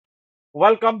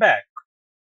Welcome back.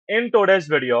 In today's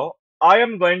video, I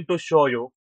am going to show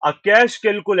you a cash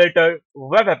calculator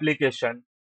web application.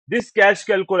 This cash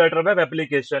calculator web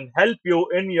application help you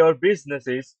in your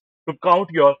businesses to count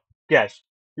your cash.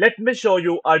 Let me show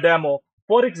you a demo.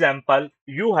 For example,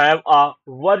 you have a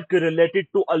work related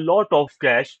to a lot of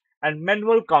cash and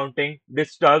manual counting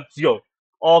disturbs you.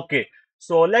 Okay,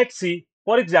 so let's see.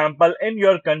 For example, in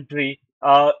your country,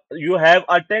 you have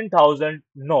a 10,000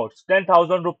 notes,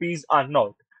 10,000 rupees a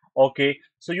note. Okay,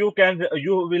 so you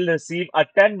will receive a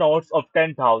 10 notes of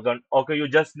 10,000. Okay, you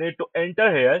just need to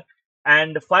enter here,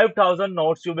 and 5,000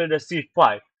 notes you will receive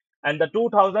 5, and the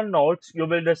 2,000 notes you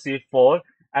will receive 4,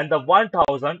 and the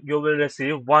 1,000 you will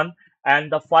receive 1,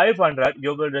 and the 500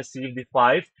 you will receive the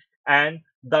 5, and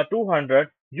the 200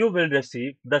 you will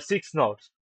receive the 6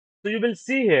 notes. So you will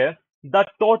see here the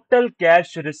total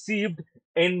cash received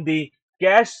in the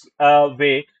cash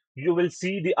way. You will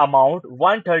see the amount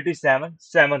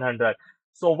 137,700.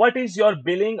 So what is your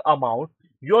billing amount?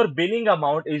 Your billing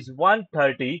amount is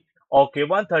 130. Okay,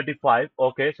 135.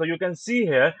 Okay, so you can see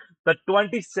here the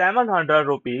 2,700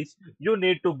 rupees you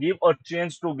need to give or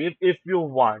change to give if you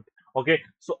want. Okay,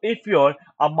 so if your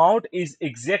amount is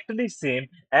exactly same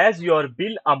as your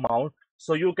bill amount,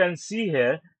 so you can see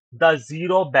here the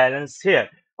zero balance here.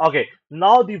 Okay,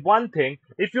 now the one thing,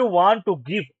 if you want to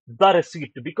give the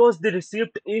receipt, because the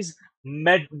receipt is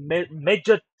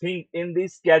major thing in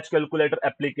this cash calculator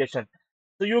application,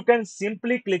 so you can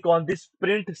simply click on this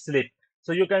print slip.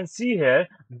 So you can see here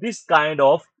this kind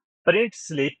of print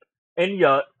slip in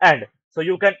your end, so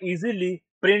you can easily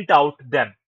print out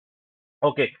them.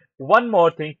 Okay, one more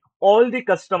thing, all the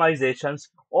customizations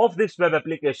of this web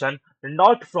application,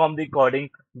 not from the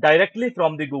coding, directly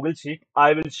from the Google Sheet,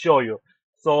 I will show you.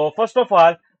 So first of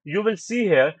all, you will see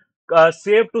here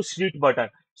save to sheet button.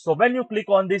 So when you click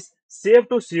on this save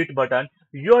to sheet button,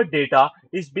 your data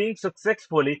is being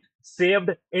successfully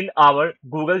saved in our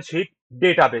Google Sheet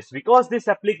database, because this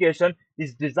application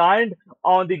is designed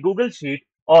on the Google Sheet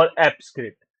or App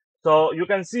Script. So you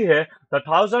can see here the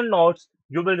 1,000 notes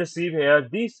you will receive here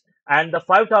this, and the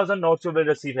 5,000 notes you will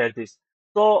receive here this.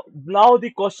 So now the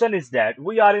question is that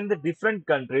we are in the different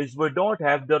countries, we don't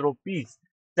have the rupees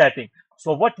setting.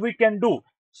 So what we can do?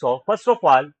 So first of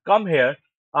all, come here.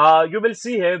 You will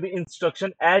see here the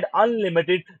instruction add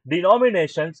unlimited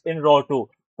denominations in row 2.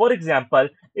 For example,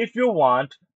 if you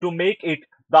want to make it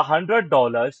the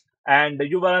 $100, and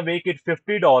you wanna make it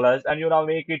 $50, and you wanna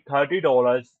make it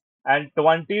 $30 and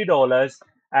 $20,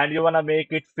 and you wanna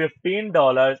make it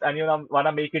 $15, and you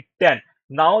wanna make it 10.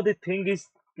 Now the thing is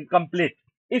complete.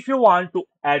 If you want to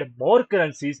add more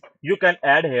currencies, you can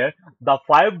add here the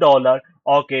 $5.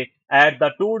 Okay, add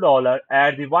the $2,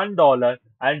 add the $1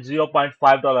 and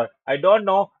 $0.5. I don't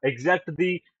know exact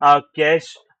the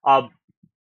cash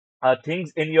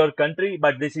things in your country,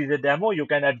 but this is a demo. You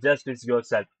can adjust this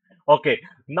yourself. Okay,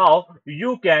 now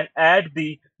you can add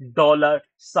the dollar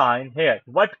sign here.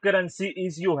 What currency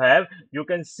is you have? You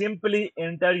can simply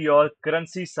enter your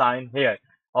currency sign here.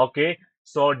 Okay,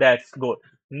 so that's good.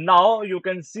 Now you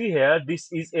can see here this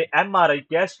is a MRI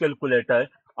cash calculator.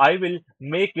 I will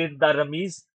make it the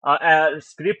Ramesh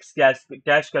scripts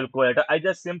cash calculator. I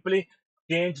just simply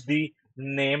change the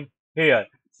name here,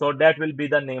 so that will be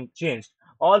the name changed.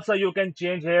 Also, you can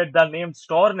change here the name,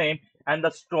 store name, and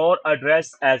the store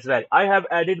address as well. I have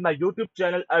added my YouTube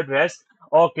channel address.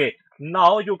 Okay,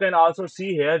 now you can also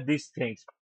see here these things.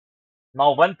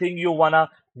 Now, one thing you wanna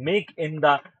make in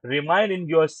the remind in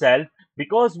yourself,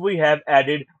 because we have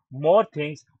added more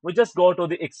things, we just go to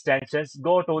the extensions,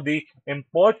 go to the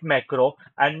import macro,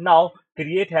 and now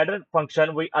create header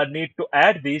function. We need to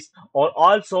add this, or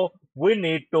also we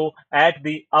need to add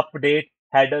the update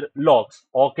header logs.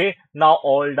 Okay, now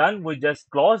all done. We just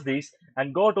close this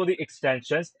and go to the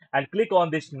extensions and click on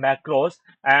this macros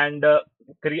and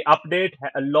create update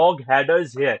log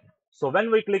headers here. So when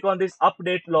we click on this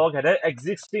update log header,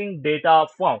 existing data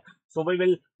found. So we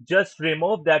will just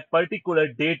remove that particular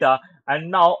data, and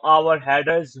now our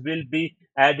headers will be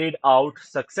added out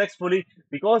successfully,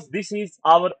 because this is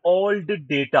our old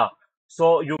data.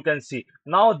 So you can see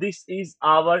now this is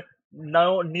our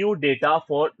now new data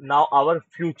for now our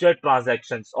future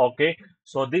transactions. Okay,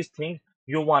 so this thing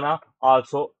you wanna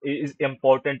also is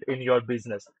important in your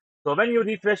business. So when you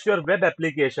refresh your web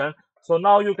application, so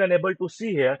now you can able to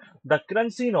see here the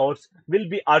currency notes will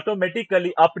be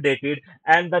automatically updated,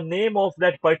 and the name of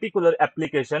that particular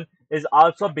application is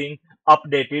also being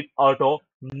updated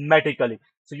automatically.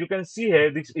 So you can see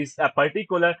here this is a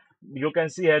particular, you can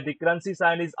see here the currency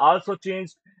sign is also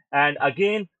changed, and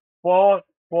again 4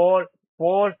 4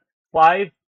 4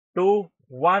 5 2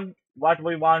 1, what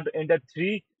we want to enter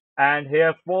 3, and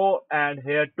here 4 and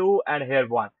here 2 and here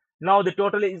 1. Now the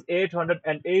total is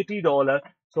 $880.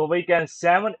 So we can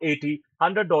 780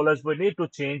 $100 we need to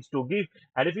change to give.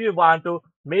 And if you want to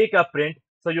make a print,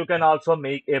 so you can also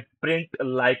make a print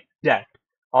like that.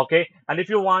 Okay, and if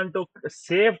you want to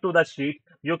save to the sheet,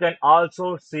 you can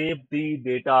also save the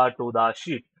data to the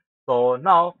sheet. So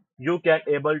now you can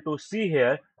able to see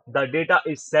here the data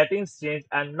is settings changed,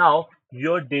 and now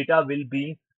your data will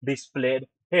be displayed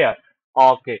here.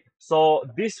 Okay, so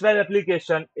this web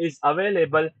application is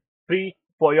available free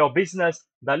for your business.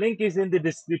 The link is in the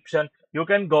description. You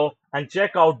can go and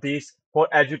check out this for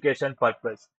education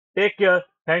purpose. Take care.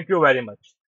 Thank you very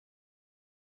much.